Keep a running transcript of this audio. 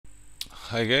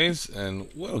Hi guys, and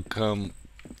welcome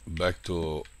back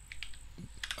to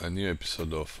a new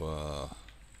episode of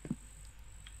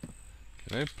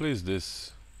can I place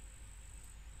this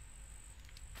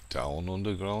down on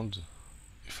the ground?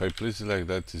 If I place it like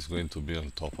that, it's going to be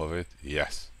on top of it.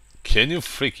 Yes. Can you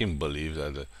freaking believe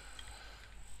that?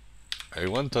 I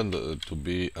want to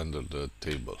be under the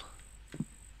table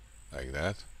like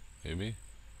that, maybe.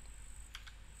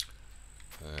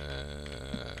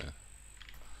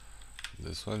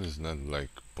 This one is not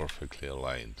like perfectly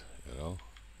aligned, you know.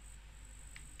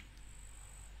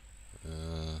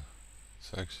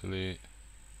 It's actually,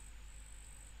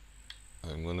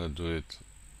 I'm gonna do it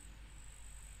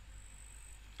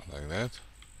like that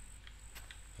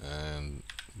and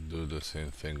do the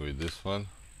same thing with this one.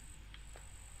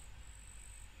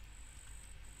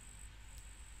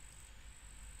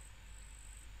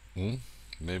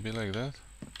 Maybe like that,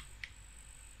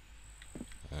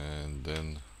 and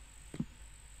then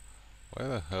why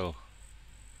the hell,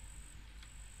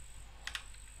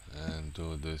 and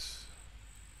do this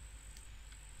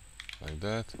like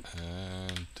that,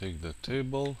 and take the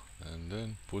table and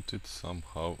then put it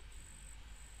somehow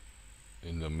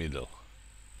in the middle.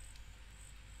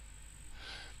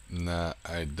 Now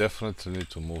I definitely need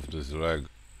to move this rag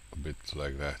a bit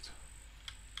like that.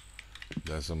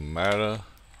 Doesn't matter.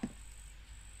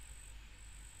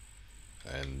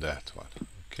 And that one.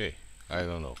 Okay, I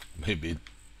don't know, maybe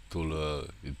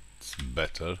it's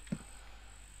better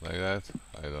like that,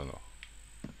 I don't know.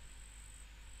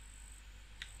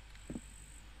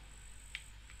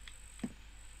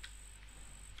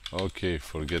 Okay,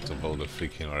 forget about the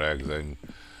freaking rags. I'm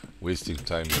wasting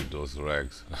time with those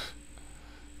rags.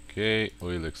 Okay,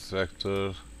 oil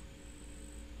extractor,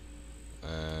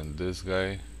 and this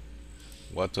guy,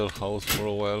 water house for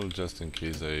a while, just in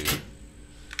case I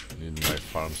need my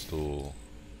farms to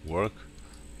work.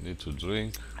 Need to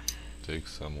drink, take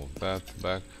some of that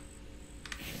back.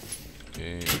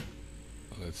 Okay,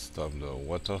 let's stop the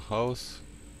water house.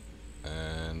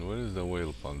 And where is the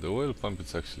oil pump? The oil pump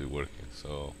is actually working,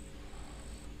 so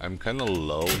I'm kind of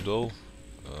low though.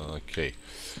 Okay,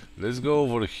 let's go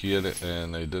over here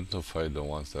and identify the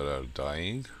ones that are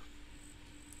dying.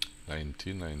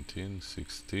 19, 19,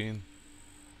 16,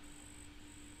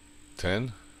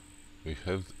 10. We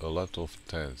have a lot of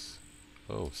 10s.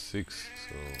 Oh, 6,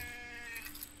 so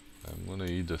I'm gonna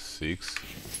eat a 6.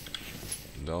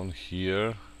 Down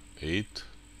here, 8,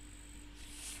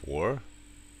 4,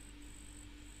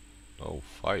 no,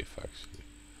 5 actually.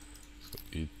 So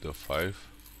eat the 5.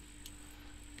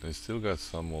 I still got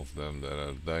some of them that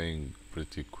are dying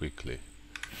pretty quickly.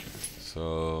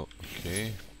 So,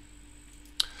 okay.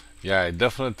 Yeah, I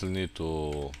definitely need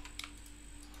to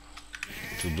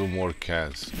do more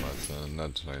cans, but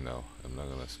not right now. I'm not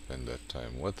gonna spend that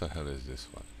time. What the hell is this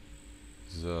one?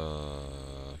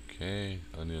 Okay,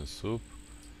 onion soup.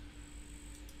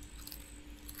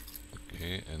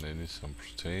 Okay, and I need some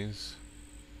proteins.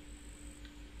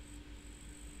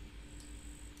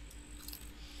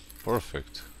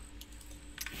 Perfect.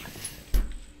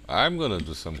 I'm gonna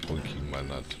do some cooking, but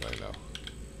not right now.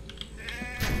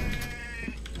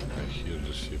 I hear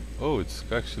the ship. Oh, it's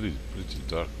actually pretty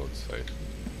dark outside.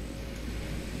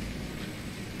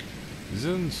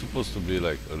 Isn't it supposed to be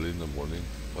like early in the morning?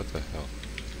 What the hell?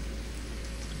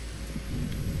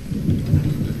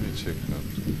 Let me check out.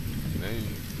 Can I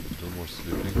do more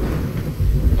sleeping?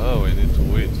 Oh, I need to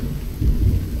wait.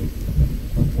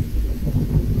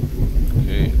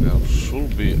 Okay, now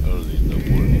should be early in the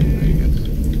morning, I guess.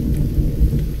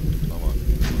 Come on.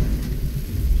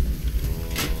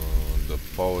 The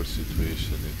power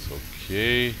situation, it's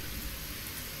okay.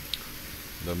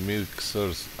 The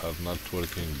mixers are not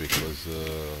working because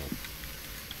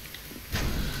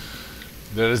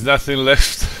there is nothing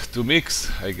left to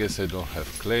mix. I guess I don't have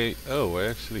clay. Oh, I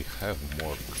actually have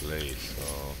more clay,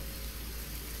 so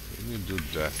let me do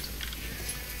that.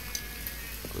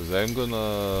 Because I'm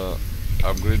gonna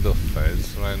upgrade the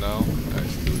fence right now. I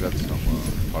still got some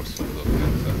parts of the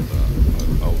fence that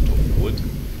are out of wood.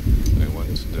 I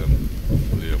want them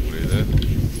fully upgraded.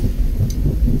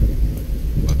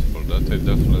 But for that I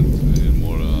definitely need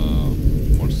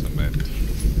more cement.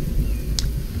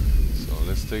 So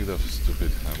let's take the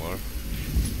stupid hammer,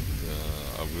 the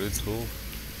upgrade tool.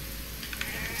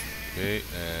 Okay,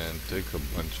 and take a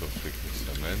bunch of freaking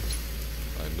cement.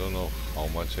 I don't know how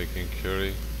much I can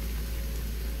carry.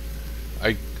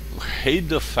 I hate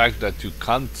the fact that you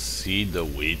can't see the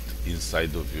weight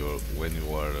inside of your, when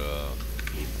you are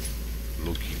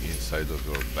looking inside of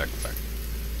your backpack.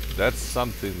 That's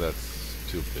something that's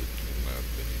stupid in my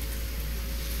opinion.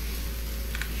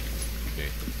 Okay.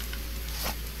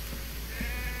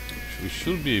 we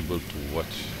should be able to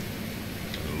watch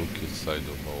and look inside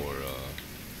of our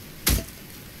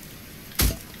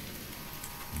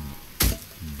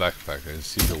backpack and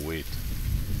see the weight.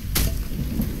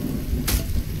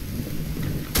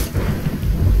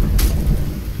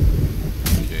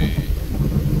 Okay.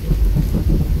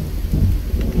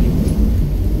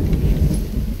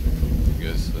 I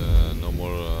guess no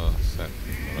more sand,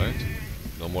 right?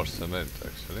 No more cement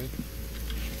actually,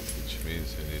 which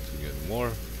means I need to get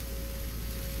more.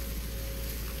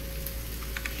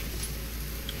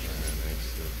 And I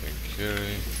still can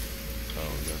carry.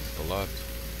 Oh, that's a lot.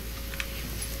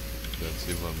 That's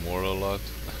even more a lot.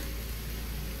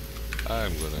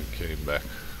 I'm gonna carry back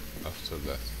after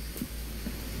that.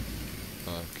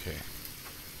 Okay.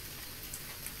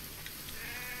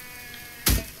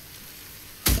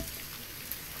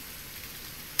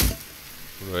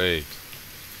 Great.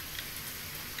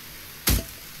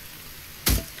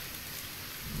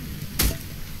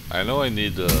 I know I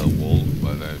need a wall,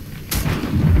 but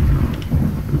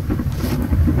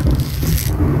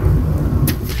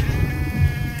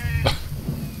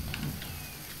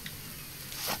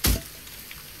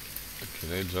can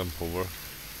I jump over?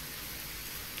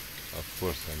 Of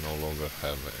course I no longer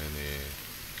have any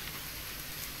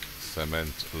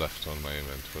cement left on my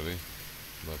inventory,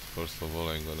 but first of all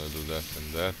I'm gonna do that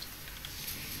and that.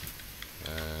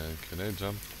 And can I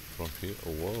jump from here?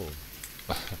 Oh, whoa.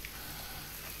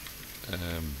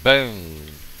 And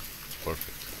bang!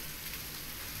 Perfect.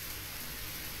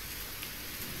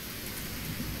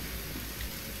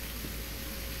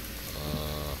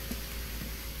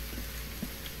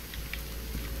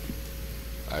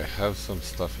 I have some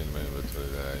stuff in my inventory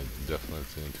that I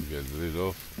definitely need to get rid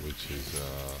of, which is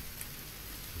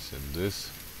in this.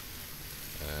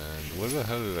 And where the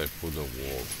hell did I put the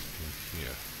wall? In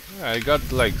here. Yeah, I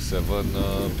got like 7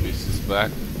 pieces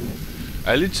back.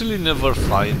 I literally never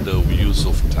find the use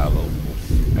of tallow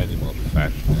of animal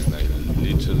fat, and I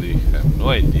literally have no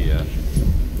idea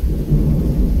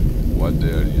what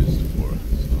they are used for.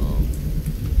 So,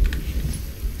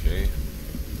 okay.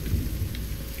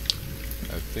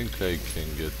 I think I can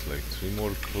get like 3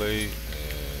 more clay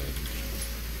and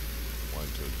 1,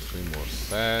 2, 3 more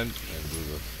sand and do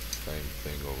the same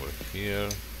thing over here.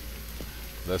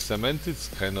 The cement is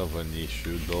kind of an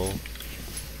issue though.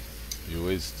 You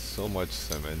waste so much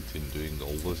cement in doing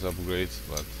all those upgrades,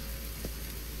 but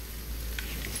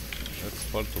that's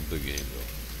part of the game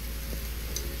though.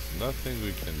 There's nothing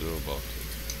we can do about it.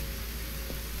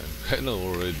 I'm kind of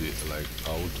already like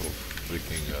out of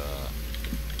freaking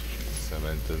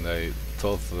cement, and I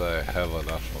thought that I have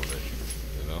enough of it,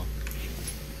 you know?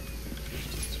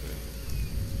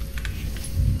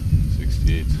 53.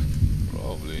 68.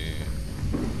 Probably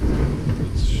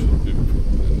that should be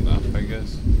enough, I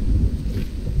guess.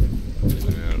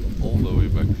 We're all the way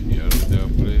back here with the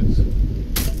upgrades.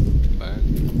 Bang.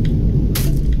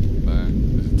 Bang.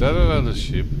 Is that another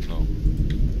ship? No.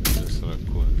 Just a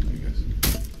raccoon, I guess.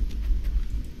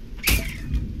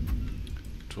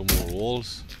 2 more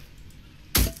walls.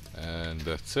 And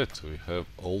that's it. We have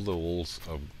all the walls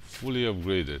fully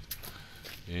upgraded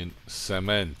in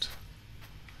cement.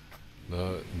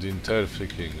 The entire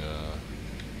freaking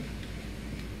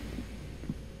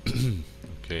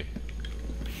okay,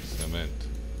 cement.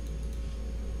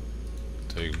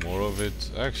 Take more of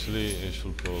it. Actually, I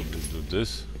should probably do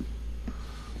this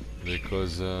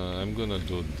because I'm gonna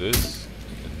do this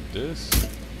and this.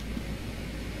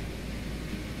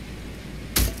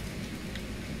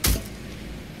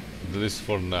 This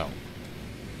for now.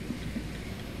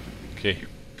 Okay.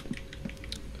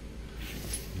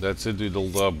 That's it with all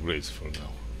the upgrades for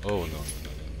now. Oh no,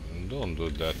 don't do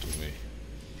that to me.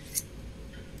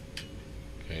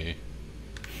 Okay.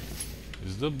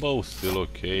 Is the bow still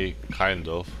okay? Kind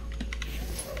of.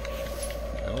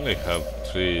 I only have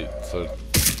 30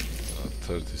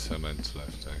 cement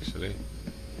left actually.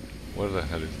 Where the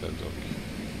hell is that dog?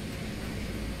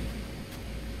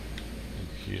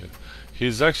 Here.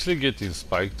 He's actually getting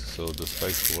spiked, so the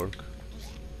spikes work.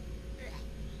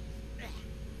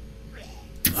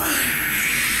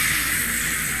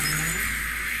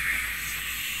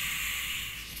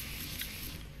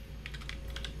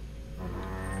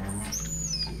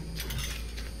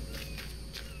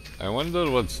 I wonder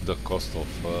what's the cost of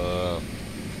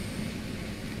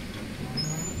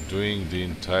doing the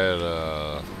entire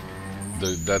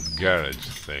that garage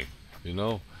thing. You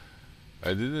know,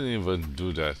 I didn't even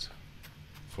do that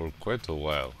for quite a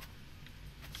while.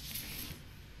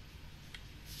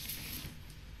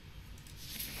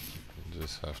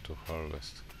 Just have to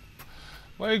harvest.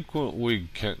 we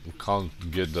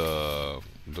can't get the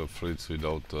fruits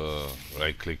without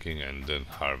right clicking and then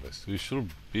harvest? We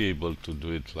should be able to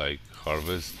do it like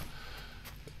harvest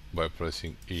by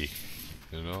pressing E,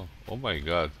 you know? Oh my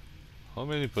god, how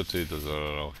many potatoes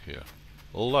are around here?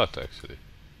 A lot actually.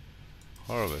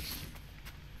 Harvest.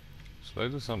 Should I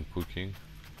do some cooking?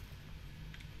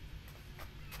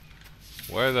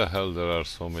 Why the hell there are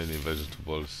so many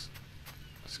vegetables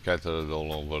scattered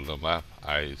all over the map?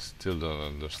 I still don't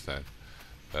understand.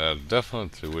 There are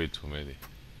definitely way too many.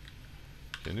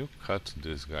 Can you cut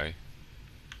this guy?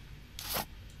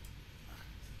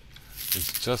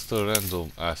 It's just a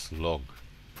random ass log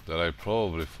that I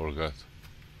probably forgot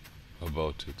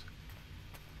about it.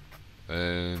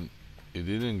 And it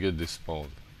didn't get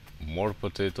despawned. More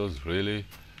potatoes, really?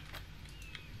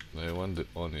 I want the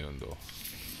onion though.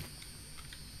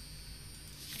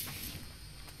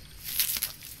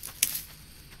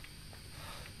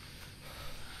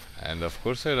 And of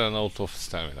course I ran out of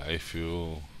stamina. If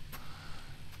you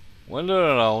wander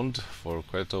around for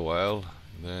quite a while,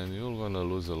 then you're gonna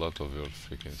lose a lot of your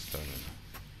freaking stamina.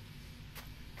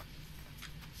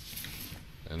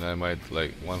 And I'm at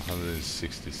like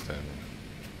 160 stamina.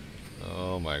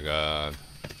 Oh my god.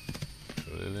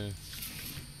 Really?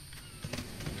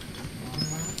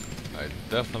 I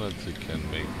definitely can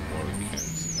make more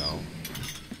cans now.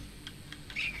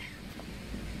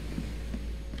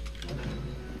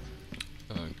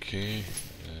 Okay.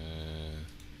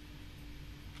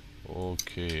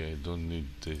 Okay, I don't need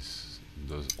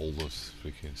all those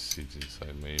freaking seeds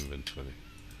inside my inventory.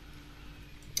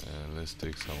 Let's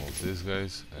take some of these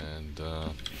guys and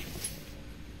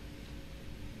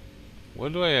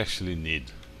what do I actually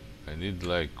need? I need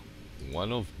like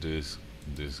one of these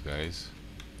guys,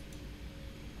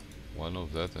 one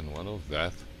of that, and one of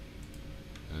that,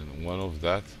 and one of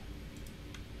that.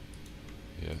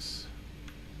 Yes.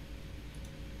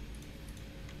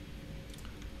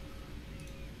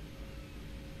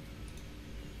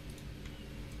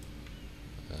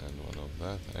 And one of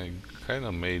that. I kind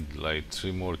of made like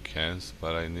 3 more cans,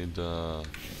 but I need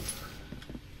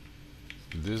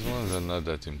these ones are not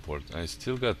that important. I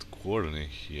still got corn in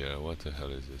here. What the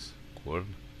hell is this?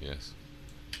 Corn? Yes.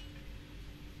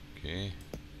 Okay.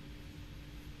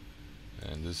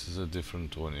 And this is a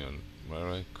different onion.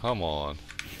 Alright, come on.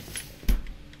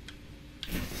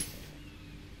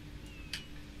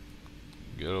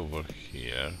 Get over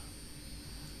here.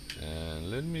 And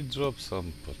let me drop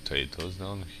some potatoes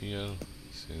down here,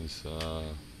 since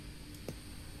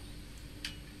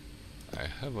I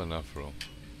have enough room.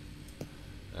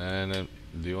 And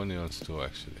the onions too,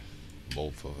 actually.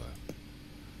 Both of them.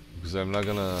 Because I'm not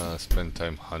gonna spend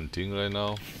time hunting right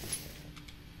now.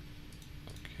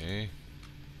 Okay.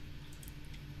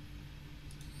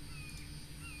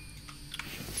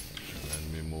 Let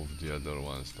me move the other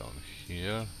ones down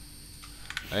here.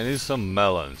 I need some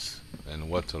melons and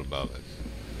watermelons.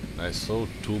 I saw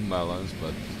 2 melons,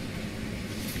 but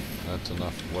not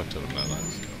enough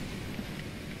watermelons.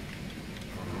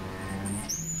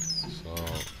 So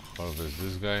harvest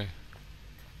this guy.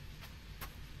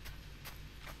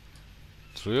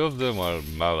 3 of them are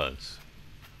melons,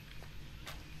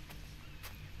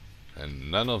 and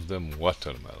none of them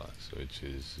watermelons, which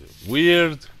is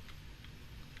weird.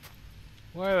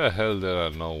 Why the hell there are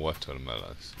no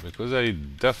watermelons? Because I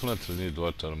definitely need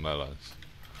watermelons.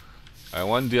 I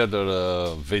want the other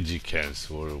veggie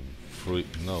cans or fruit.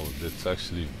 No, that's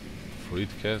actually fruit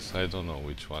cans. I don't know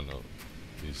which one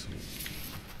is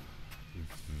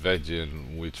veggie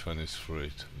and which one is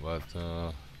fruit. But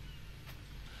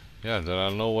yeah, there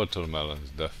are no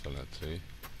watermelons definitely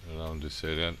around this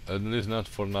area. At least not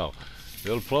for now.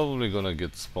 They're probably gonna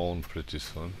get spawned pretty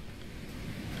soon.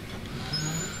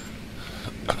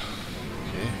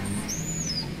 Okay.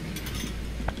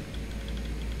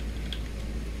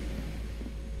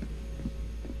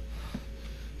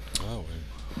 Oh, I'm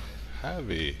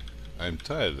heavy. I'm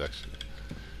tired actually.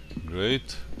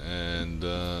 Great, and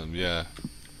yeah,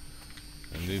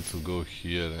 I need to go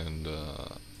here and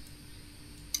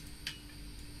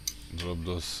drop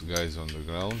those guys on the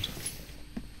ground.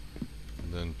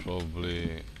 And then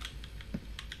probably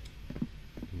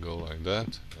go like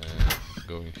that and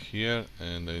go in here,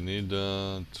 and I need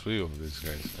 3 of these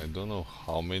guys. I don't know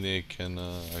how many I can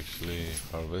actually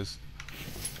harvest.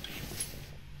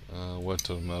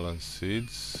 Watermelon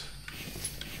seeds,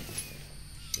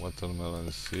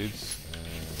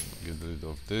 and get rid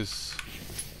of this.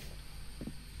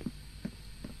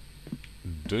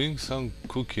 Doing some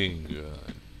cooking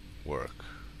work.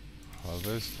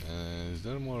 Harvest. Is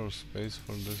there more space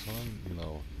for this one?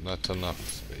 No, not enough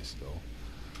space though.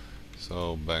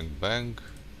 So bang bang,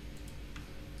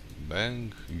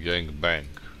 Bang, gang, bang.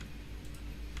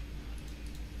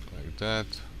 Like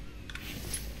that.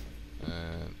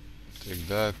 And take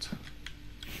that.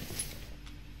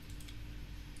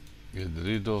 Get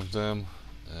rid of them.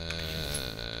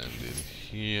 And in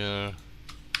here.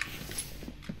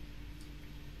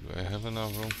 Do I have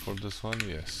enough room for this one?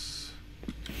 Yes.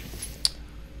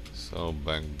 So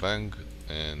bang, bang,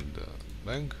 and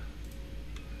bang.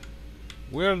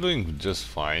 We are doing just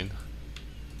fine.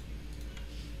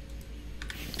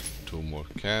 2 more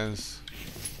cans.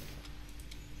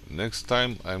 Next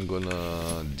time I'm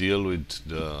gonna deal with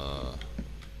the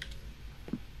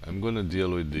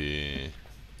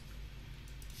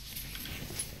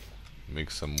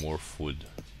make some more food.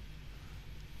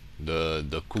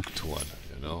 The cooked one,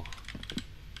 you know.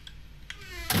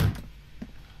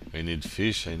 I need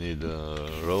fish, I need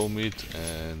raw meat,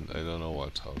 and I don't know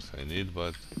what else I need,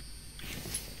 but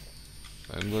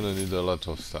I'm gonna need a lot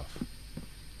of stuff.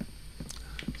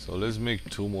 So let's make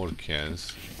 2 more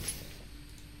cans.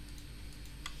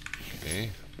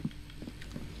 Okay.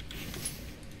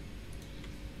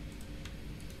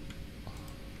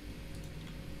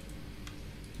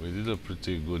 We did a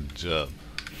pretty good job.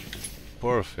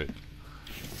 Perfect.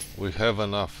 We have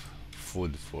enough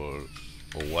food for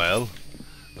a while,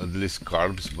 at least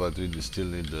carbs, but we still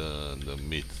need the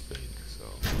meat thing. So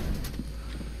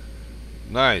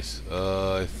nice.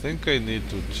 I think I need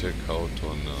to check out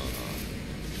on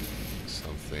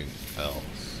something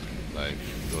else, like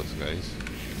those guys.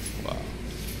 Wow.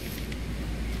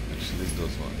 Actually,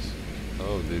 those ones.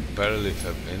 Oh, they barely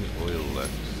have any oil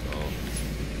left. So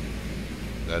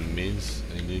that means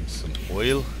I need some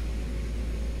oil.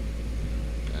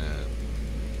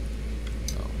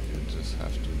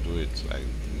 Have to do it like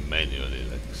manually,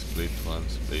 like split one,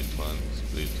 split one,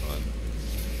 split one.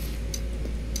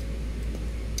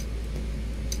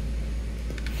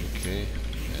 Okay,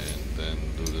 and then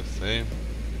do the same.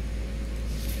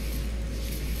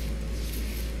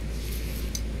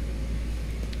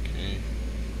 Okay.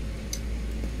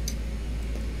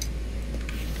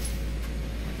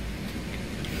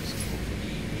 Let's go over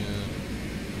here.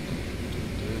 Do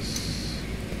this.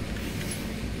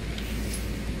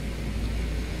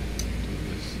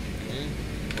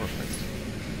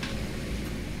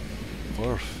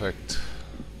 Perfect.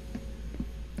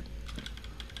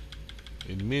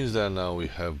 It means that now we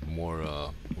have more,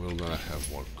 we're gonna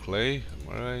have more clay, am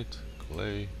I right?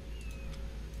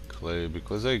 Clay,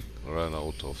 because I ran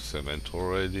out of cement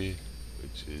already,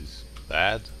 which is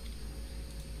bad.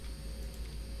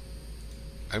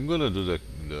 I'm gonna do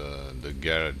the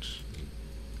garage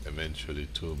eventually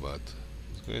too, but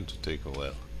it's going to take a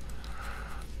while.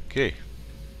 Okay.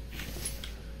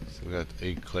 So we got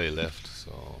 8 clay left,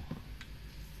 so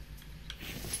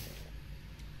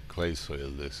clay soil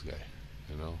this guy,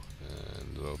 you know,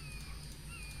 and drop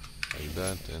like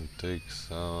that, and take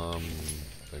some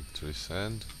factory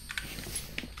sand.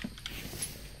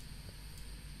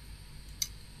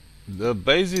 The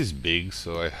base is big,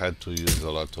 so I had to use a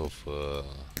lot of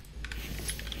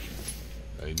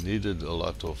I needed a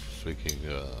lot of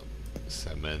freaking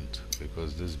cement,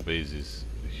 because this base is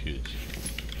huge.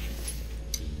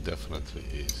 It definitely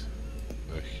is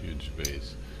a huge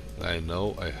base. I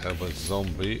know I have a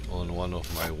zombie on one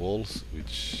of my walls,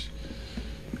 which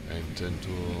I intend to...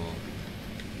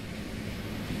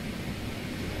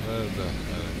 Where the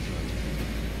hell is that?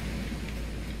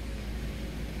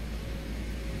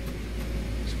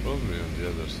 It's probably on the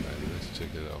other side. Let's check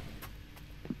it out.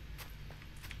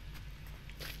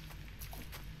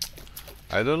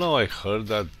 I don't know, I heard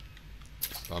that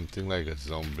something like a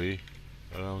zombie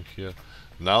around here.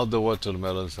 Now the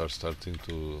watermelons are starting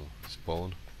to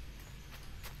spawn,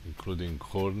 including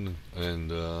corn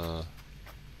and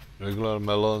regular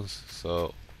melons,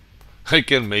 so I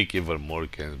can make even more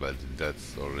cans, but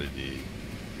that's already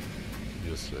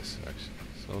useless actually.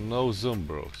 So no zoom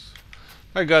bros.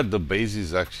 My god, the base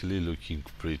is actually looking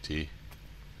pretty,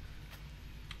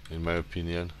 in my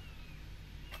opinion.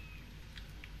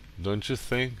 Don't you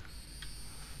think?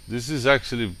 This is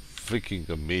actually freaking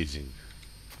amazing.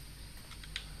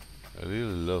 I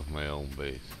really love my own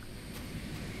base.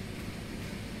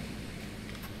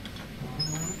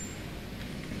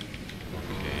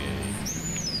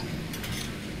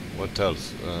 What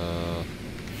else? Oh,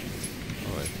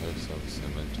 I have some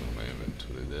cement on my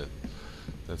inventory.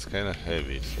 That's kind of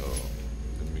heavy, so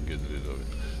let me get rid of it.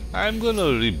 I'm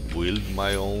gonna rebuild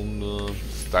my own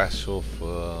stash of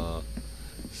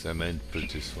cement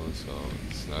pretty soon, so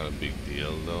it's not a big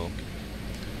deal though.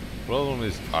 Problem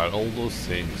is, are all those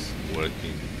things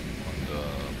working on the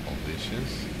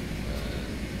foundations?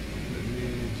 Let me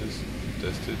just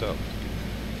test it out.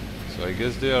 So I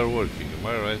guess they are working, am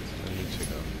I right? Let me check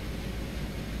out.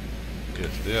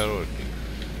 Yes, they are working.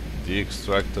 The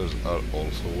extractors are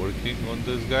also working on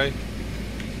this guy.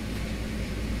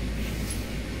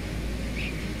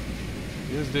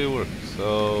 Yes, they work.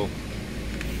 So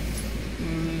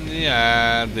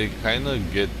yeah, they kind of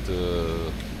get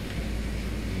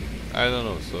I don't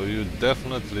know. So you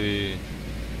definitely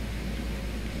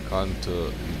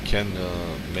can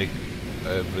make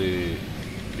every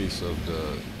piece of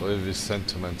every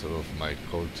centimeter of my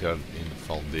courtyard in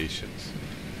foundations.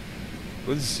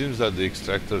 But it seems that the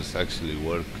extractors actually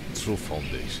work through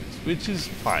foundations, which is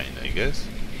fine, I guess.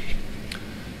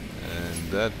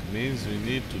 And that means we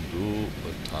need to do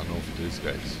a ton of these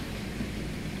guys.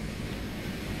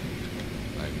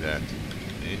 Like that.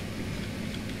 Okay.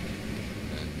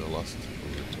 And the last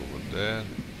of it over there.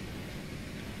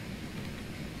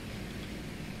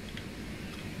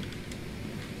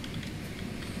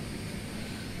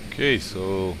 Okay,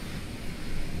 so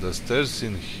the stairs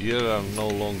in here are no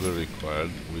longer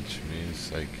required, which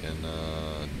means I can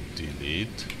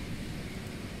delete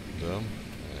them,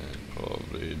 and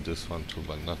probably this one too,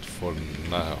 but not for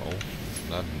now.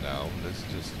 Not now, let's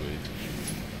just wait.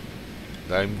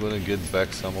 I'm gonna get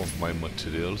back some of my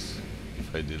materials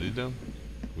if I delete them,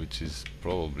 which is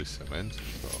probably cement.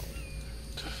 So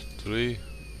 3,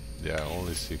 yeah,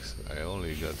 only 6. I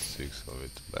only got 6 of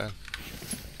it back.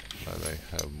 But I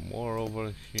have more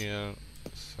over here.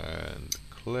 Sand,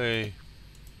 clay.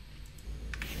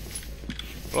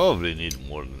 Probably need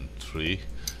more than 3,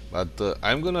 but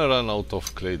I'm gonna run out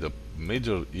of clay. The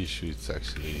major issue is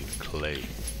actually clay.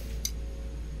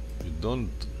 You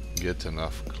don't get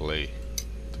enough clay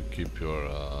to keep your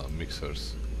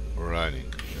mixers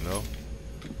running, you know?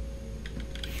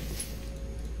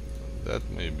 That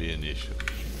may be an issue.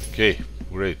 Okay,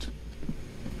 great.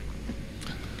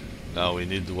 Now we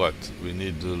need what? We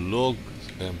need the logs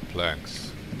and planks.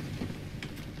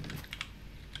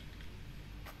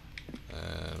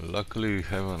 And luckily we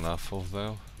have enough of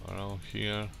them around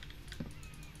here.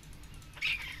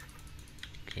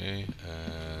 Okay,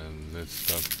 and let's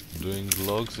start doing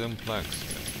logs and planks.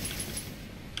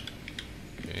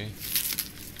 Okay.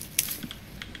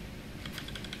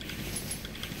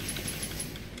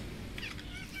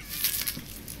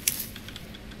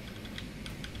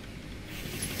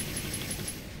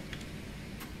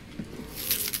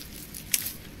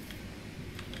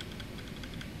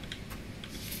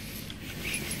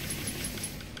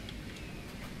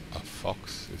 A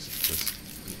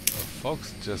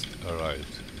fox just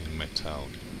arrived in my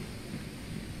town.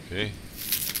 Okay.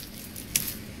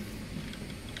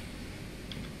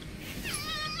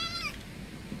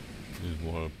 Need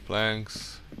more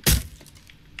planks.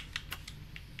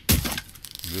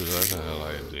 Dude, what the hell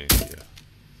are you doing here?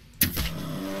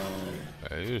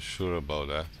 Are you sure about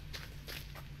that?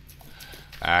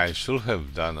 I should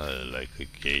have done like a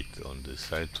gate on this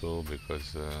side too,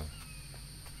 because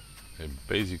I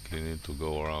basically need to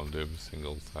go around every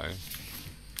single time.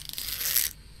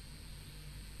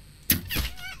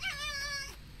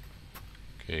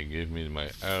 Okay, give me my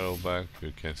arrow back.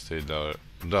 You can stay down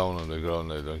on the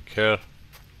ground, I don't care.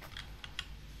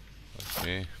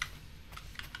 Okay.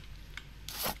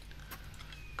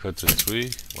 Cut a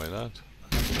tree, why not?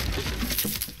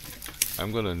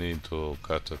 I'm gonna need to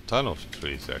cut a ton of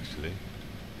trees actually.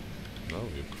 No,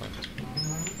 you can't.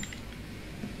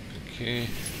 Okay.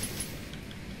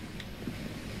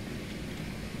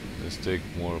 Let's take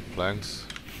more planks.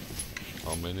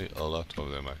 How many? A lot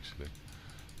of them actually.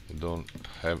 I don't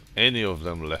have any of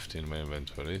them left in my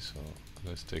inventory, so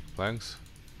let's take planks.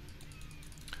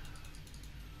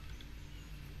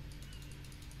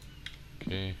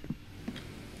 Okay.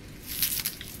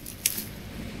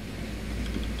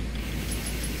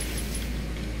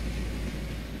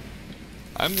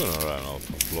 I'm gonna run out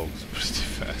of logs pretty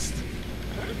fast.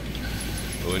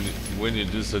 When you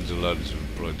do such a large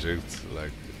project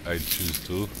like I choose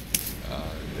to,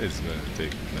 it's gonna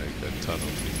take like a ton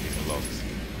of freaking logs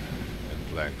and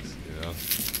planks, you know.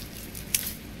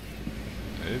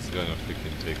 And it's gonna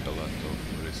freaking take a lot of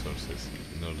resources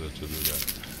in order to do that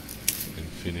and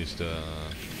finish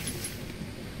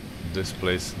this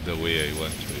place the way I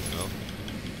want to, you know.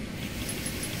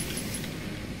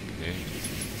 Okay.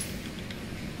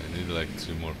 I need like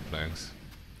 3 more planks.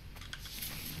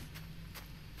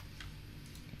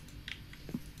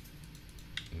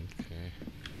 Okay.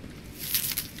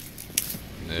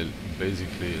 And I'll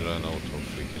basically run out of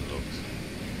freaking logs.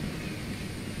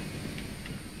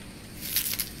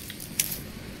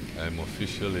 I'm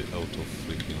officially out of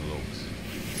freaking logs.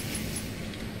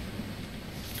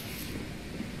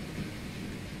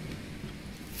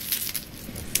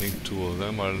 I think 2 of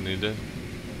them are needed.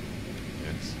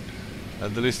 Yes.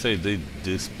 At least I did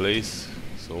this place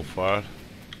so far.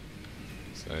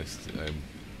 So I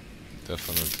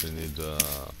definitely need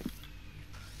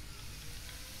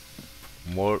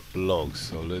more logs.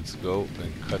 So let's go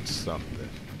and cut some there.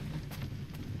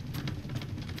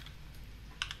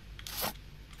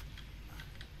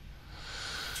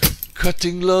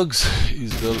 Cutting logs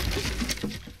is the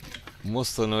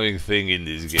most annoying thing in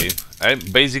this game. I'm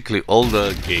basically all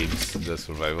the games, the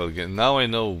survival game. Now I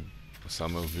know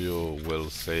some of you will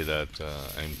say that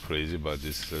I'm crazy, but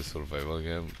this is a survival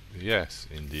game. Yes,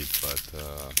 indeed, but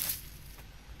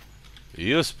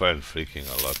you spend freaking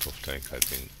a lot of time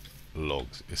cutting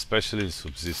logs, especially in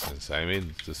subsistence. I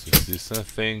mean, the subsistence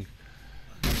thing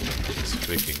is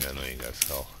freaking annoying as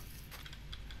hell.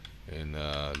 In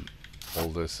all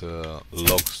this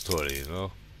log story, you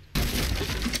know.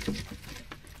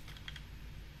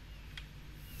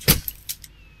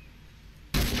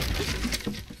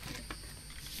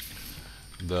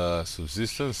 The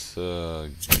subsistence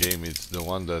game is the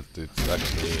one that it's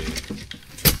actually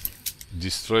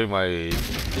destroy my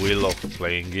will of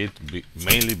playing it,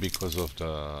 mainly because of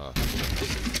the,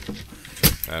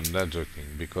 I'm not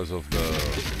joking, because of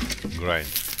the grind.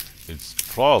 It's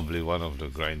probably one of the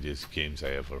grindiest games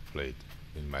I ever played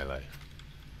in my life,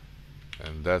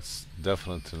 and that's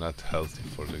definitely not healthy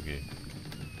for the game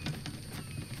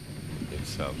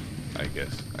itself, I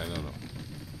guess. I don't know.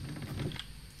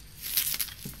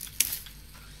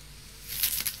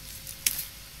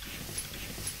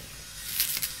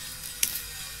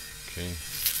 Okay.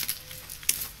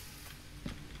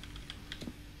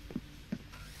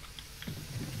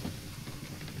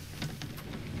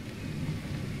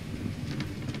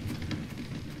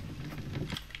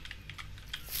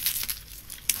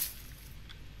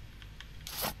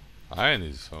 I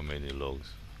need so many logs.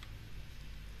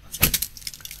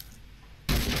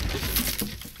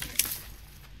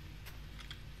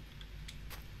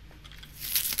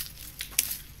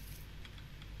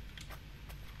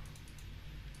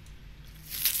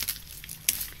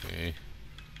 Okay.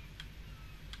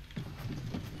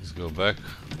 Let's go back.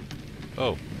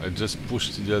 Oh, I just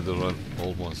pushed the other one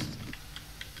almost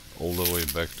all the way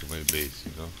back to my base,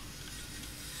 you know.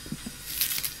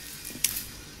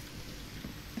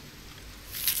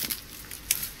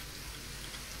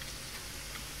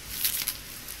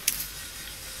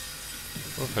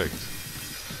 Perfect.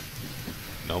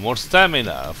 No more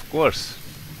stamina, of course.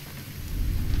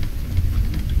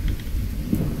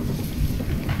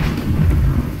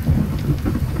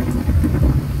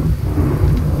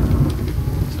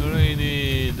 It's a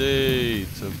rainy day.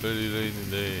 It's a very rainy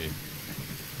day.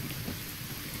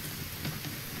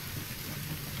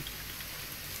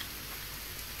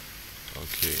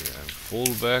 Okay, I'm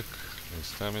full back. No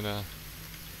stamina.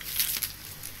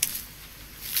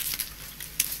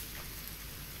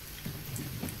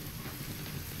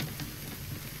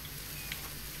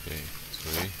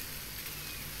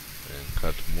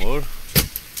 Cut more.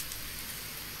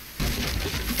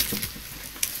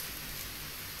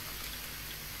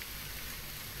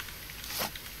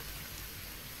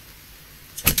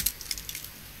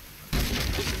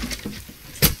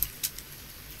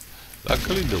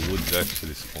 Luckily the wood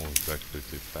actually spawns back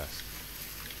pretty fast.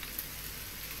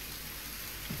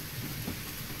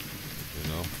 You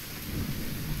know?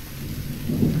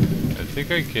 I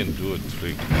think I can do a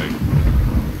trick like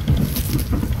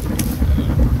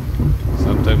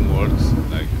sometimes works,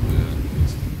 like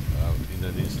in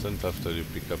an instant after you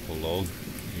pick up a log,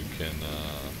 you can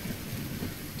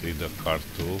take the cart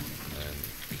too and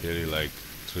carry like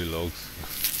 3 logs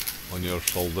on your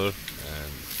shoulder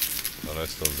and the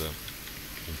rest of them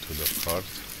into the cart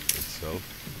itself.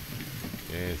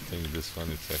 Okay, I think this one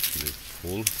is actually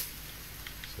full,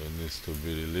 so it needs to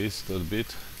be released a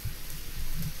bit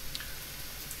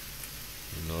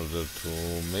in order to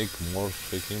make more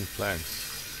freaking planks.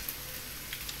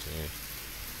 Okay,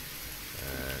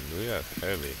 and we are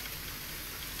heavy.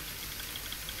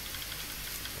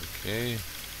 Okay.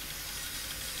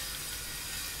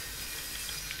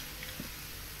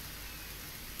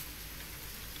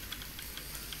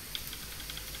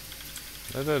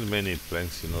 Not that many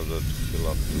planks in order to fill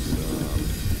up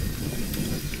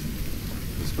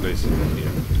this place in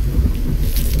here.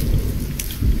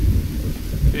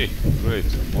 Okay, great,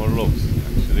 more logs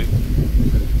actually.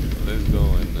 Let's go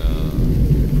and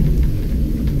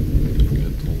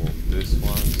get all of these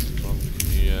ones from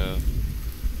here,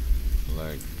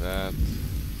 like that.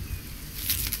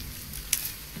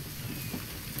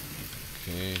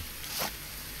 Okay.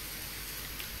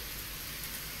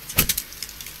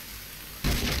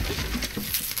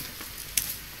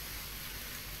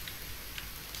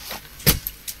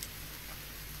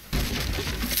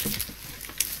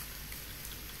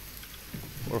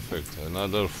 perfect.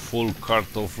 Another full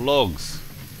cart of logs.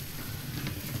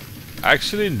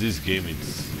 Actually, in this game,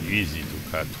 it's easy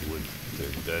to cut wood.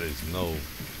 There is no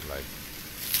like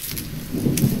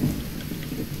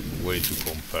way to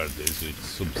compare this with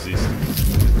subsistence.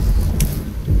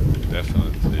 It's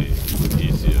definitely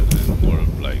easier and more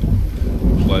like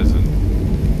pleasant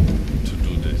to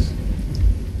do this.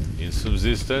 In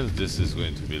subsistence, this is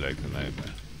going to be like a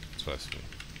nightmare. Trust me.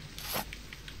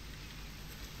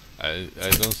 I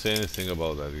don't say anything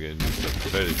about that game. It's a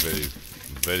very, very,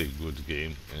 very good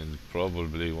game and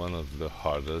probably one of the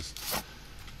hardest.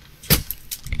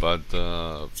 But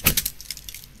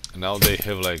now they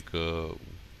have like a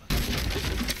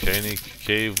volcanic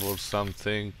cave or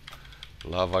something,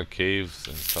 lava caves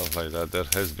and stuff like that. There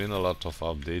has been a lot of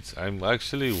updates. I'm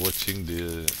actually watching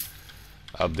the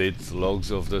update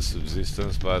logs of the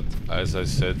subsistence, but as I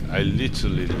said, I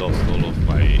literally lost all of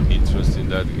my interest in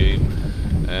that game,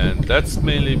 and that's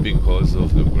mainly because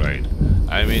of the grind.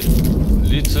 I mean,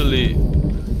 literally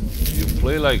you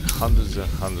play like hundreds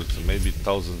and hundreds, maybe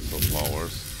thousands of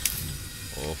hours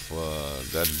of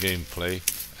that gameplay,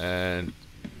 and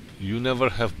you never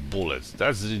have bullets.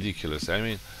 That's ridiculous. I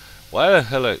mean, why the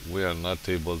hell we are not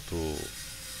able to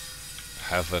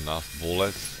have enough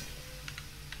bullets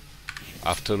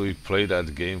after we play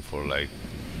that game for like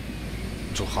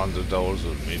 200 hours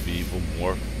or maybe even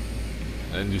more,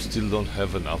 and you still don't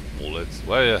have enough bullets?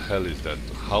 Why the hell is that?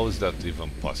 How is that even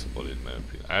possible, in my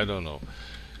opinion? I don't know.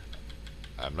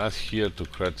 I'm not here to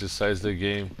criticize the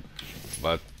game,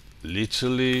 but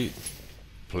literally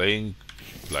playing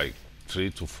like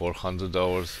 300 to 400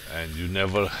 hours and you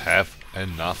never have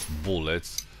enough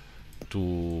bullets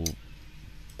to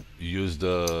use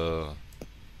the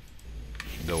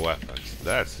weapons.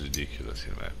 That's ridiculous,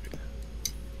 in my opinion.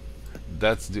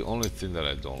 That's the only thing that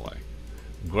I don't like.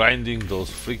 Grinding those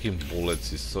freaking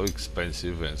bullets is so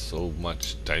expensive and so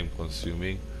much time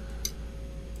consuming.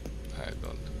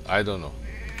 I don't know.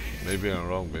 Maybe I'm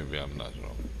wrong, maybe I'm not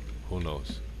wrong. Who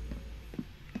knows?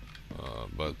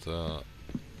 But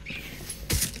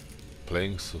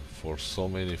playing for so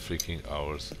many freaking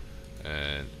hours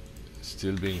and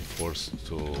still being forced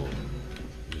to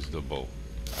use the bow.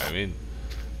 I mean,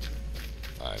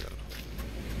 I don't know.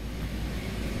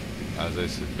 As I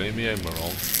said, maybe I'm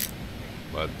wrong,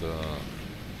 but you know,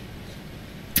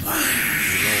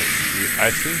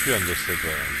 I think you understand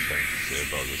what I'm trying to say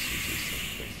about the subsistence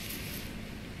thing.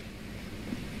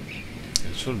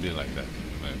 It shouldn't be like that,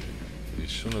 in my opinion. It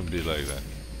shouldn't be like that.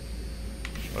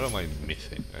 What am I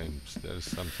missing? There's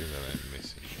something that I'm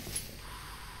missing.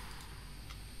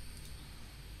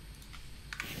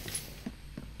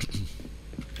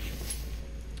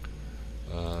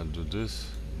 Do this,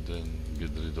 then get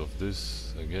rid of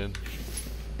this again.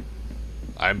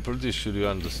 I'm pretty sure you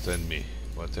understand me,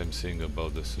 what I'm saying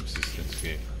about the subsistence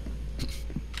game.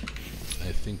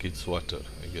 I think it's water,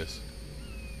 I guess.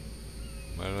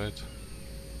 Am I right?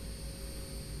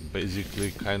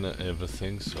 Basically kinda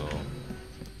everything, so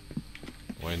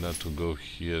why not to go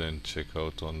here and check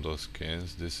out on those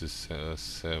cans. This is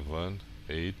 7,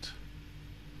 8.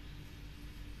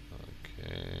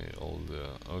 Okay, all the,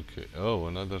 okay, oh,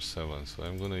 another 7, so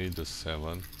I'm gonna eat the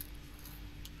 7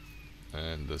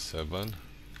 and the 7,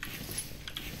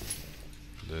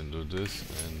 then do this,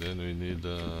 and then we need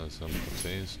some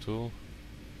proteins too,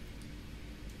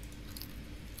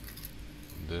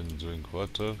 then drink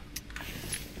water.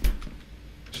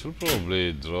 Should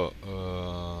probably draw,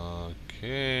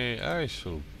 okay, I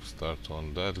should start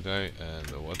on that guy and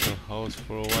the water house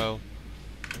for a while.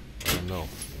 No,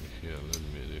 here, let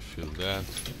me refill that.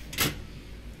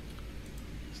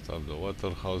 Stop the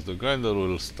water house. The grinder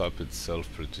will stop itself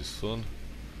pretty soon.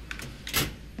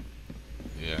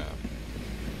 Yeah,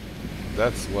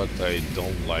 that's what I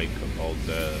don't like about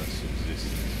the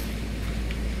subsistence.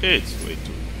 It's way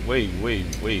too grindy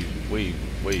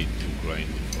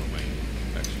for my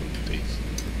actual taste.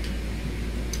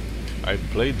 I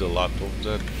played a lot of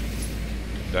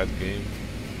that game,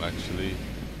 actually,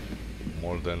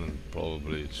 more than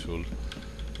probably it should,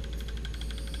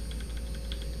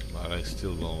 but I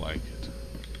still don't like it.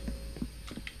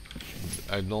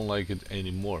 I don't like it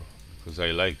anymore because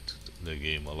I liked the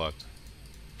game a lot,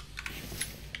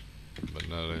 but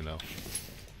not right now.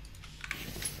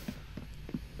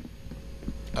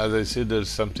 As I said, there's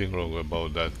something wrong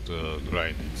about that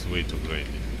grind. It's way too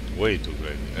grindy,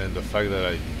 and the fact that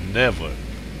I never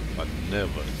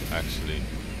actually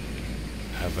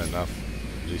have enough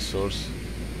resources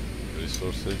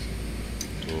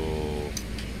to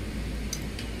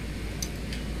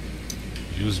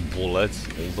use bullets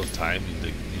all the time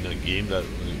in a game that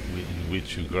in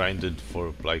which you grinded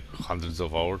for like hundreds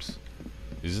of hours.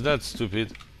 Is that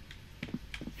stupid?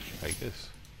 I guess.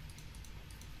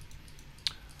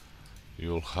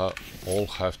 You'll all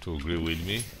have to agree with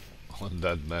me on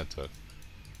that matter.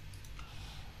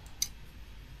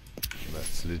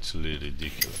 That's literally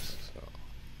ridiculous. So.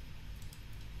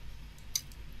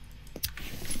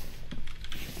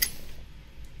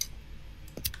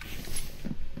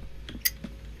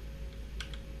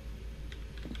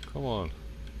 Come on.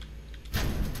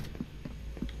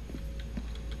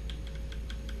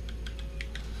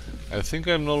 I think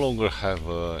I no longer have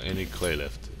any clay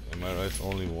left. Am I right?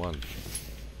 Only one.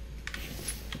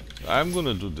 I'm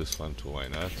gonna do this one too, why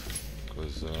not?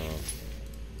 Because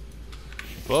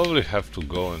probably have to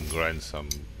go and grind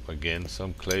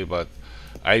some clay, but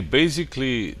I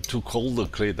basically took all the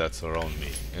clay that's around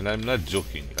me, and I'm not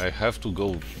joking. I have to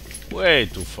go way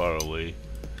too far away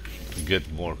to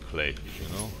get more clay, you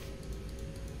know,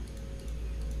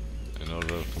 in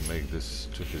order to make this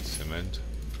stupid cement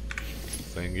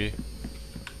thingy.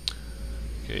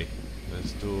 Okay,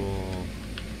 let's do...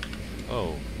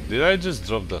 Oh, did I just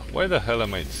drop the... Why the hell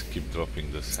am I keep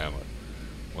dropping this hammer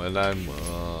when I'm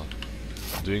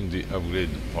doing the upgrade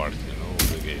part, you know, of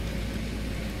the game?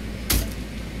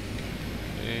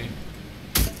 Okay.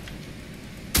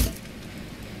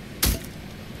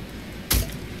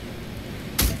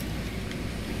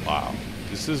 Wow,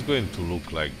 this is going to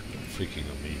look like freaking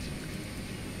amazing.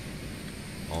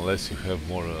 Unless you have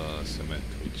more cement,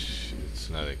 which it's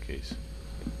not the case.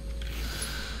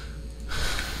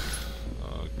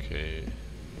 Okay.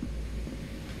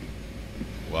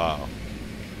 Wow.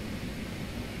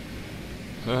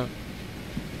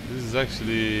 This is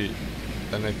actually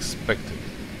an expected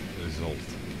result.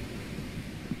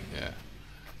 Yeah.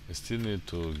 I still need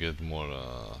to get more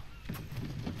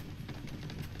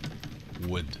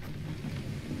wood.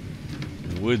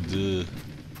 Wood,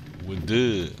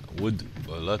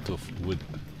 a lot of wood.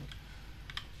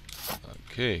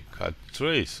 Okay, cut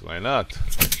trace, why not?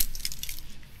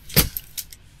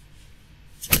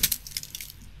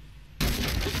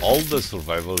 All the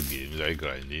survival games I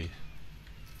grindy,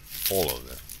 all of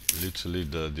them. Literally,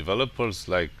 the developers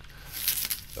like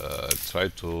try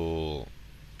to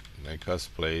make us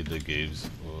play the games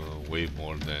way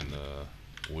more than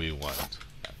we want.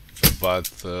 But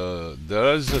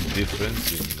there is a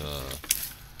difference in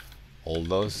all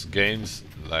those games.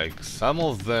 Like, some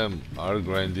of them are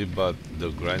grindy, but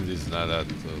the grind is not that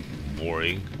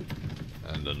boring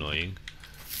and annoying.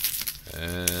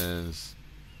 And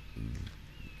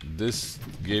this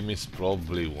game is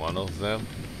probably one of them.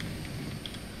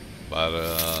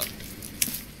 But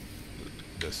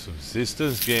the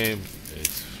subsistence game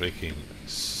is freaking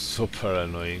super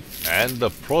annoying, and the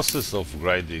process of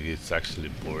grinding is actually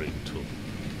boring too.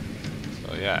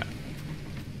 So yeah.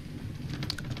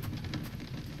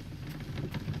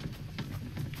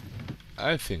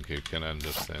 I think you can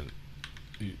understand.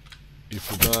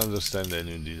 If you don't understand, then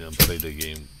you didn't play the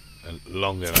game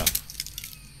long enough.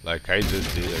 Like I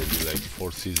just did. I did like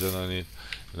 4 seasons on it,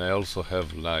 and I also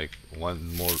have like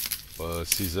one more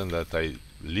season that I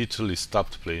literally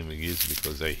stopped playing it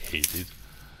because I hate it.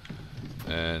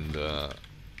 And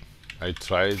I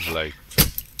tried like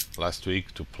last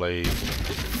week to play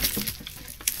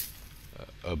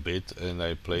a bit, and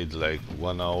I played like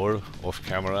 1 hour off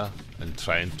camera and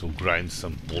trying to grind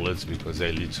some bullets because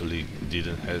I literally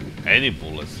didn't have any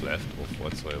bullets left of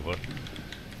whatsoever,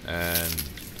 and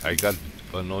I got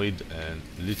annoyed and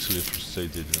literally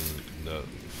frustrated in the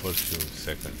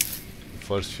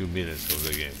first few minutes of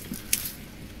the game.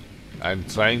 I'm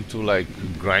trying to like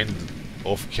grind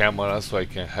off camera so I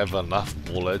can have enough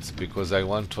bullets because I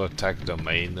want to attack the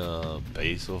main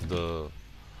base of the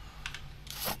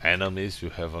enemies you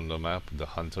have on the map, the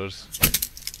hunters.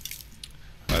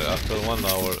 But after 1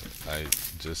 hour I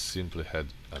just simply had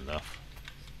enough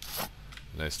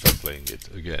and I stopped playing it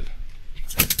again.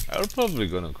 I'm probably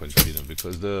gonna continue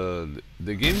because the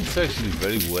game is actually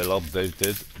very well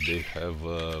updated. They have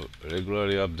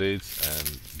regular updates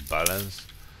and balance,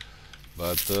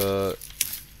 but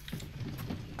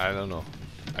I don't know.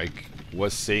 I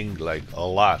was saying like a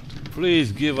lot,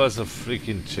 please give us a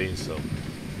freaking chainsaw.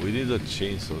 We need a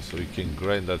chainsaw so we can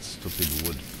grind that stupid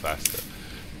wood faster.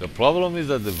 The problem is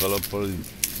that the developer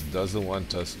doesn't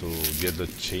want us to get the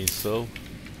chainsaw,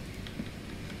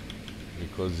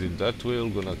 because in that way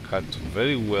we're gonna cut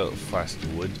very fast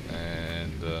wood,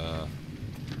 and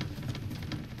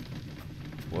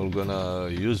we're gonna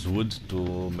use wood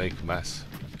to make mass.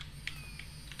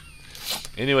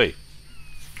 Anyway,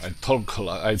 I talk a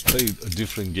lot. I played a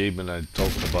different game and I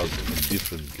talk about a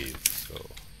different game, so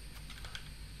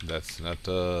that's not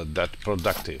that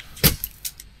productive.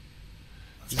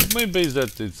 It's my base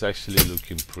that it's actually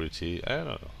looking pretty. I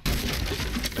don't know.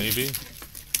 Maybe.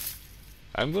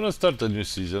 I'm gonna start a new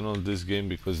season on this game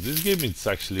because this game it's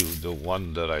actually the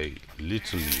one that I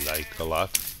literally like a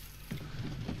lot.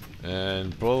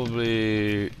 And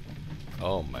probably...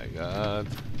 Oh my god.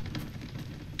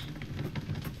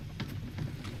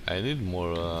 I need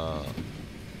more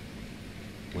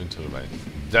wind turbines.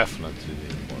 Definitely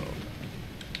need more of them.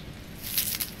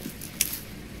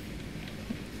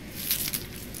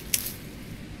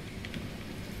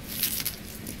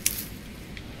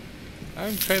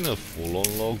 I'm kind of full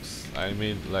on logs. I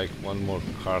mean, like one more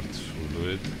cart should do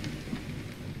it.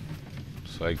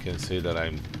 So I can say that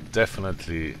I'm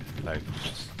definitely like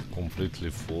completely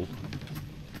full.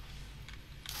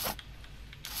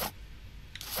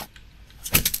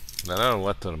 There are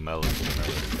watermelons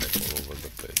all over the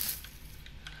place.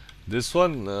 This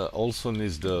one also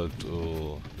needs the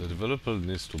developer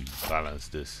needs to balance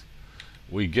this.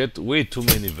 We get way too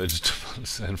many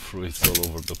vegetables and fruits all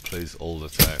over the place all the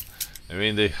time. I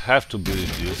mean, they have to be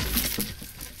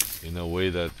reduced in a way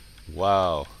that,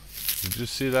 wow, did you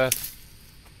see that?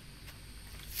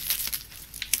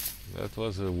 That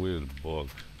was a weird bug.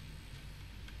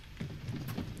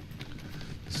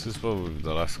 This is probably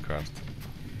the last card.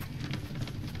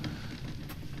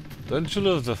 Don't you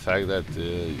love the fact that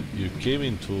you came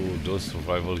into those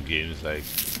survival games like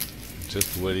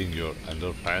just wearing your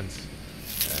underpants,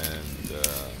 and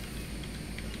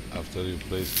after you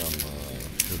play some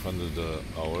few hundred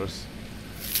hours,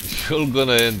 you're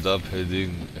gonna end up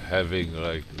having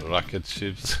like rocket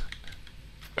ships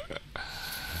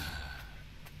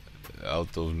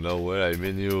out of nowhere. I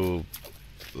mean, you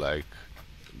like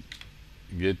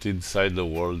get inside the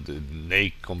world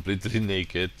completely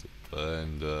naked,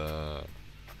 and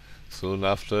soon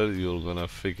after you're gonna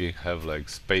freaking have like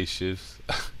spaceships.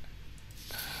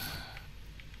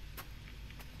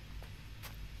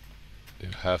 You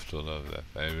have to love that.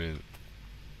 I mean,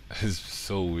 it's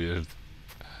so weird.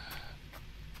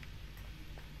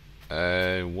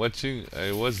 I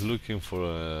was looking for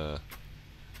a...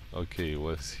 Okay, it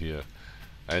was here.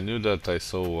 I knew that I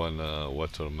saw one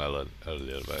watermelon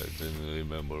earlier, but I didn't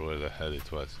remember where the hell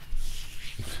it was.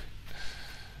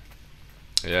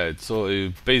 Yeah, so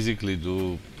you basically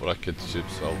do rocket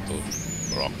ships out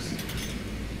of rocks.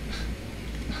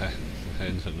 I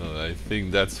don't know, I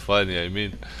think that's funny. I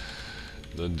mean,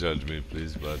 don't judge me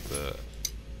please, but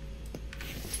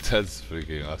that's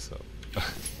freaking awesome.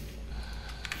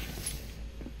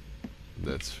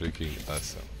 That's freaking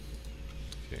awesome.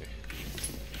 Okay.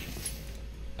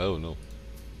 Oh no.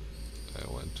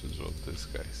 I want to drop this,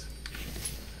 guys.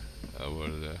 Over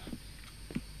there.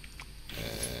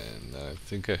 And I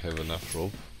think I have enough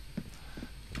rope.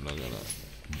 I'm not gonna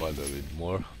bother with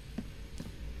more.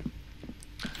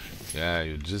 Yeah,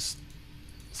 you just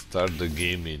start the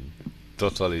game in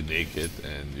totally naked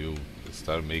and you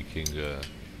start making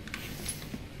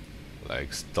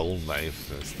like stone knives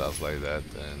and stuff like that,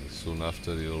 and soon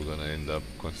after you're gonna end up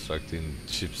constructing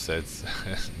chipsets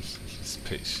and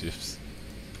spaceships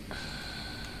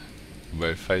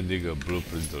by finding a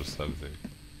blueprint or something.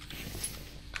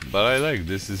 But I like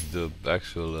this is the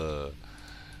actual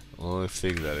only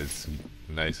thing that is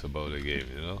nice about the game,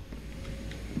 you know?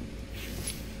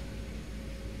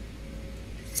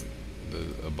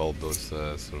 About those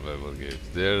survival games.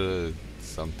 They're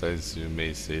sometimes you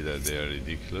may say that they are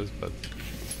ridiculous, but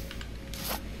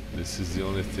this is the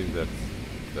only thing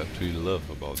that we love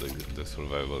about the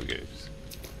survival games.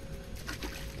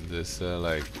 This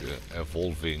like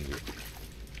evolving.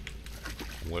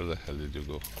 Where the hell did you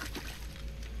go?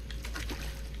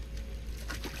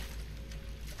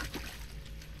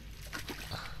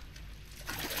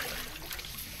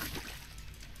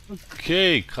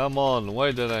 Okay, come on.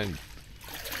 Why did I'm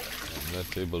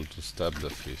not able to stab the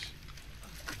fish?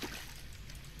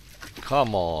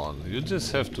 Come on, you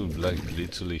just have to like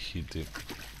literally hit him.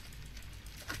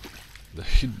 The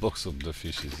hitbox of the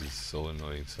fishes is so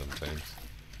annoying sometimes.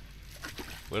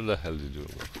 Where the hell did you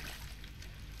go?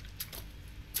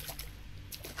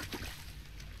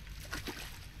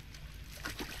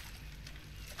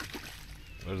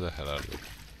 Where the hell are you?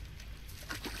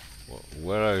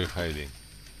 Where are you hiding?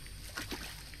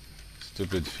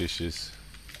 Stupid fishes.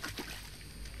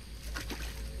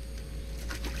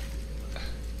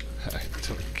 I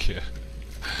don't care.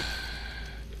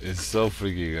 It's so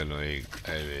freaking annoying.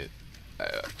 I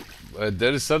mean,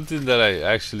 there is something that I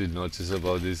actually notice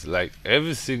about this. Like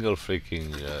every single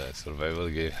freaking survival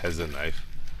game has a knife.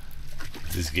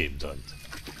 This game don't.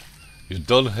 You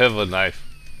don't have a knife.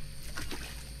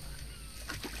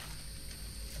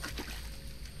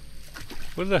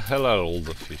 Where the hell are all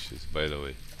the fishes, by the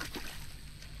way?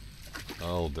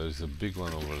 Oh, there's a big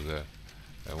one over there.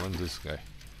 I want this guy.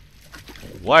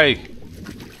 Why?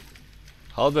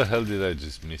 How the hell did I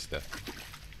just miss that?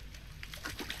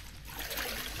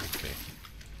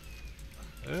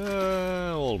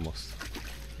 Okay. Almost.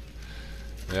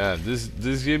 Yeah,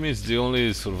 this game is the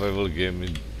only survival game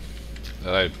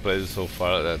that I played so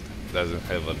far that doesn't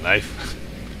have a knife.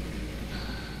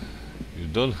 You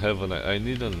don't have an. I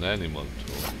need an animal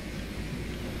too,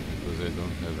 because I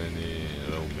don't have any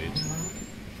raw meat.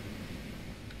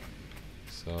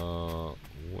 So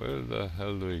where the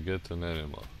hell do we get an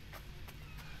animal?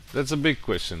 That's a big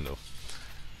question though.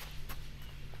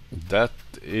 That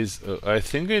is, I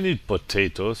think I need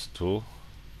potatoes too.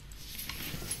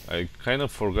 I kind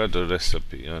of forgot the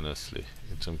recipe, honestly.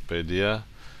 It's Wikipedia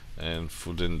and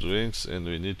food and drinks, and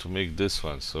we need to make this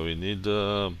one. So we need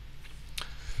no,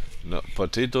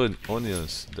 potato and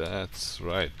onions. That's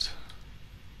right.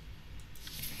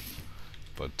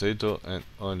 Potato and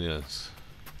onions.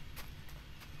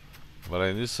 But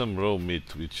I need some raw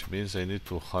meat, which means I need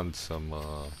to hunt some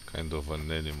kind of an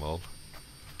animal,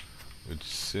 which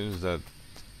seems that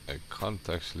I can't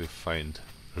actually find.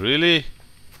 Really?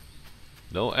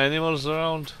 No animals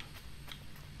around?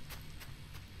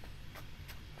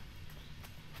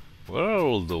 Where are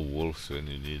all the wolves when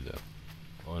you need them?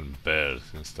 And bears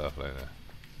and stuff like that.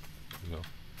 You know?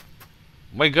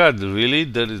 My god, really?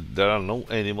 There are no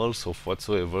animals of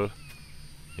whatsoever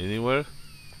anywhere?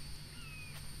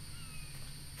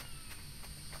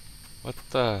 What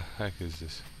the heck is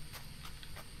this?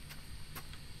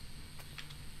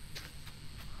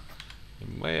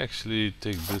 I might actually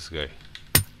take this guy.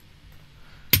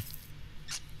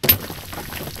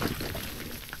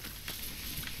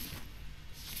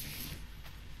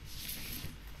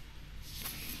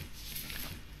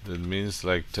 That means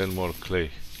like 10 more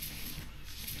clay.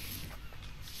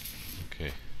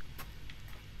 Okay.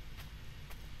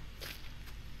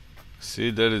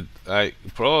 See that I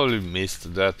probably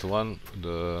missed that one,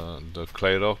 the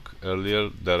clay rock earlier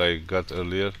that I got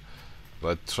earlier,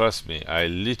 but trust me, I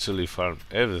literally farmed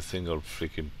every single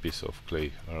freaking piece of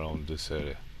clay around this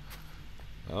area.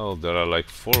 Oh, there are like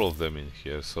 4 of them in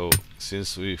here. So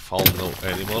since we found no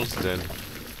animals, then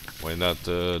why not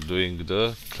doing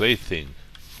the clay thing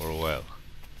for a while?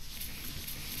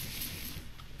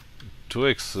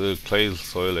 2 clay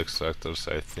soil extractors.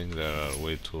 I think there are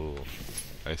way too.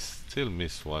 I still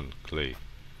miss 1 clay.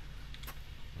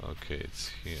 Okay, it's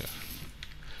here.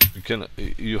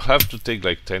 You have to take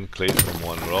like 10 clay from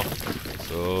 1 rock.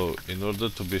 So in order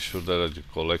to be sure that you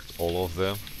collect all of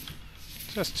them,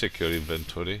 just check your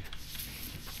inventory.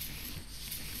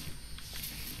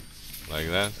 Like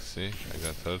that, see, I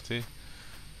got 30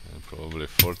 and probably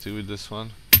 40 with this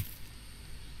one.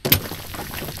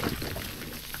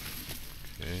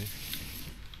 Okay.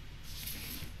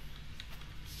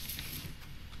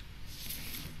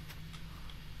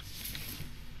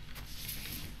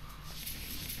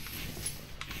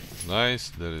 Nice,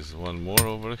 there is 1 more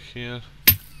over here.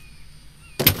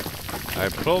 I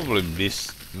probably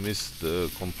missed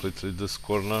completely this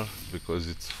corner because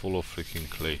it's full of freaking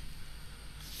clay.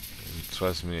 And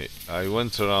trust me, I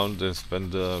went around and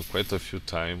spent quite a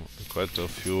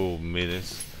few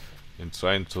minutes in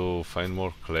trying to find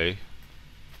more clay.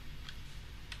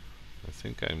 I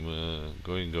think I'm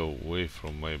going away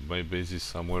from my base is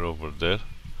somewhere over there.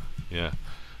 Yeah,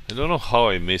 I don't know how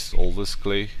I missed all this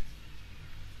clay,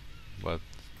 but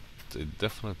I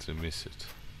definitely miss it.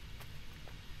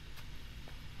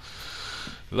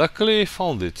 Luckily I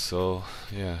found it, so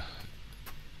yeah.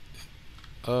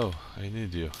 Oh, I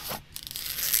need you.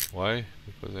 Why?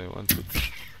 Because I want to.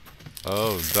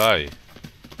 Oh, die.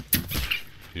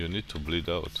 You need to bleed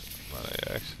out. But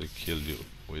I actually killed you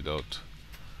without.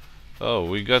 Oh,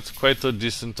 we got quite a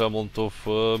decent amount of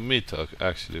meat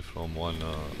actually from one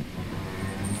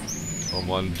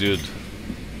dude.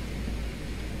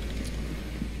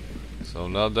 So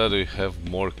now that we have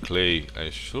more clay,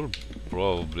 I should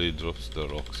probably drop the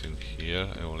rocks in here.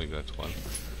 I only got 1.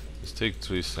 Let's take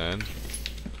 3 sand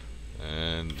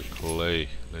and clay.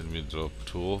 Let me drop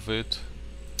 2 of it.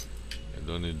 I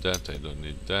don't need that, I don't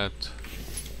need that.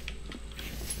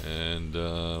 And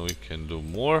we can do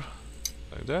more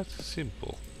like that.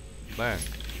 Simple. Bang.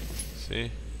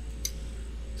 See?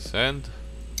 Sand,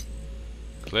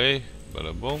 clay,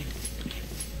 bada boom.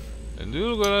 And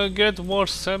you're gonna get more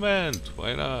cement.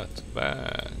 Why not?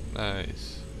 Bang.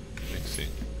 Nice. Mixing.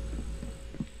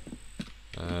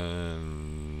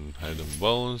 And hide and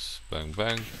bones. Bang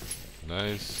bang.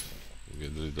 Nice.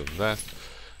 Get rid of that.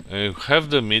 And we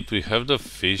have the meat, we have the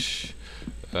fish.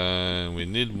 And we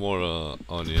need more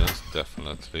onions,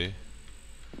 definitely.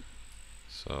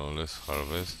 So let's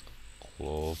harvest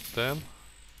couple of them.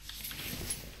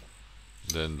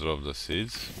 Then drop the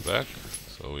seeds back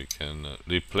so we can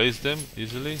replace them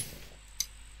easily.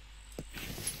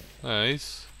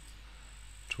 Nice.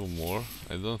 2 more.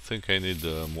 I don't think I need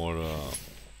more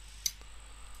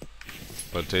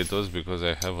potatoes because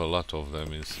I have a lot of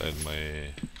them inside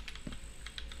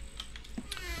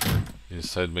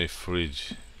my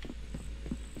fridge.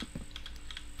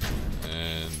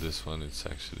 And this one is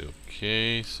actually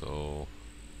okay, so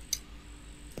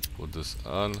put this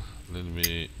on. Let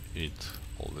me eat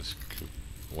all this.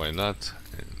 Why not?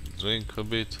 And drink a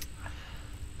bit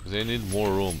because I need more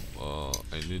room.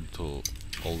 I need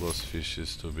all those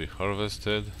fishes to be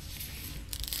harvested.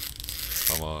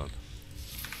 Come on,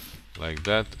 like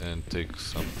that, and take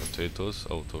some potatoes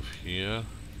out of here.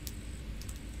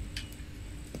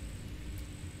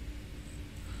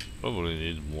 Probably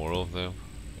need more of them.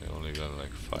 I only got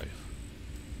like 5.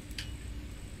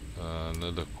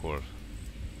 Another core.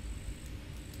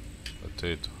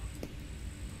 Potato.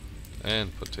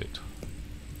 And potato.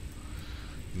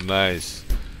 Nice.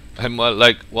 I'm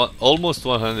like almost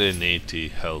 180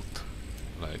 health.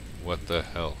 Like, what the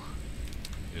hell?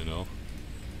 You know?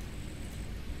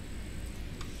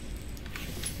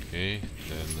 Okay,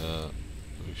 then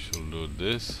we should do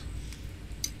this.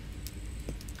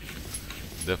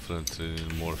 Definitely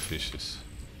need more fishes.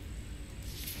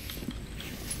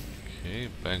 Okay,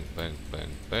 bang, bang, bang,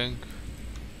 bang.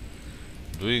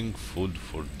 Doing food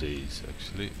for days,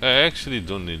 actually. I actually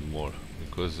don't need more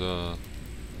because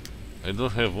I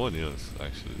don't have onions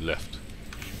actually left.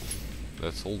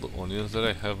 That's all the onions that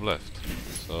I have left.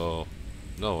 So,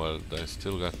 no, I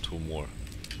still got 2 more.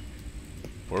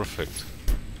 Perfect.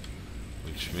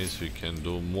 Which means we can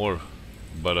do more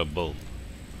bada boom.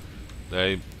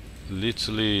 I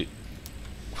literally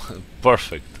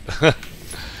perfect.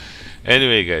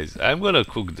 Anyway, guys, I'm gonna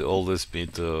cook all this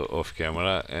meat off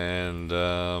camera and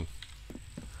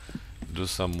do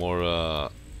some more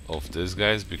of this,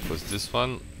 guys, because this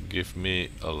one give me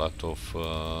a lot of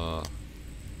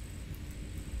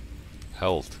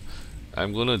health.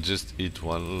 I'm gonna just eat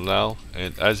one now,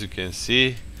 and as you can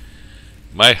see,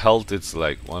 my health it's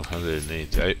like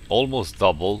 180. I almost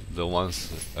double the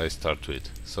ones I start with.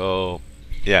 So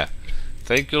yeah,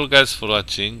 thank you guys for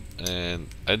watching, and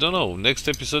I don't know, next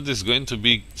episode is going to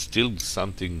be still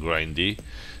something grindy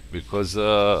because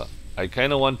I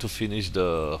kind of want to finish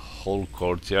the whole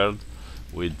courtyard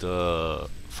with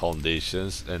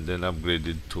foundations and then upgrade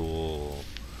it to,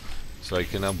 so I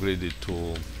can upgrade it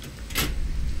to,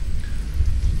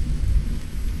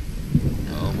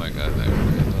 oh my god, I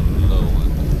don't know.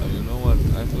 You know what,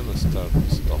 I'm gonna stop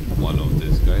one of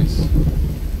these guys.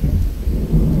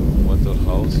 Water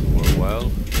house for a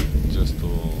while, just to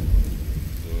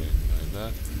do it like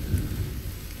that.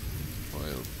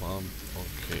 Oil pump,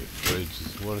 okay, fridge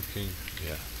is working,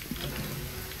 yeah.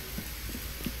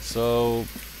 So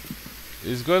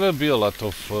it's gonna be a lot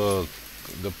of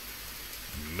the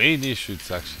main issue is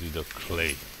actually the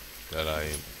clay that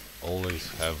I'm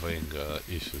always having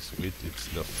issues with. It's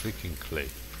the freaking clay.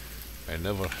 I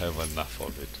never have enough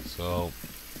of it. So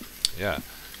yeah,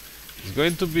 it's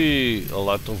going to be a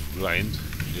lot of grind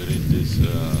during this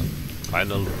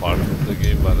final part of the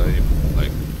game, but I'm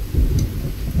like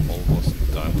almost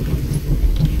done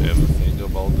with everything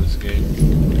about this game,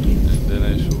 and then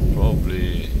I should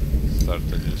probably start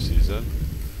a new season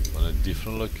on a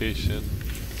different location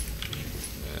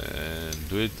and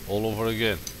do it all over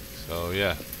again. So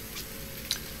yeah,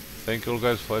 thank you all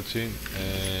guys for watching,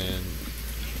 and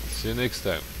see you next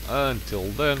time. Until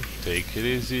then, take it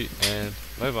easy and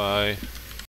bye bye.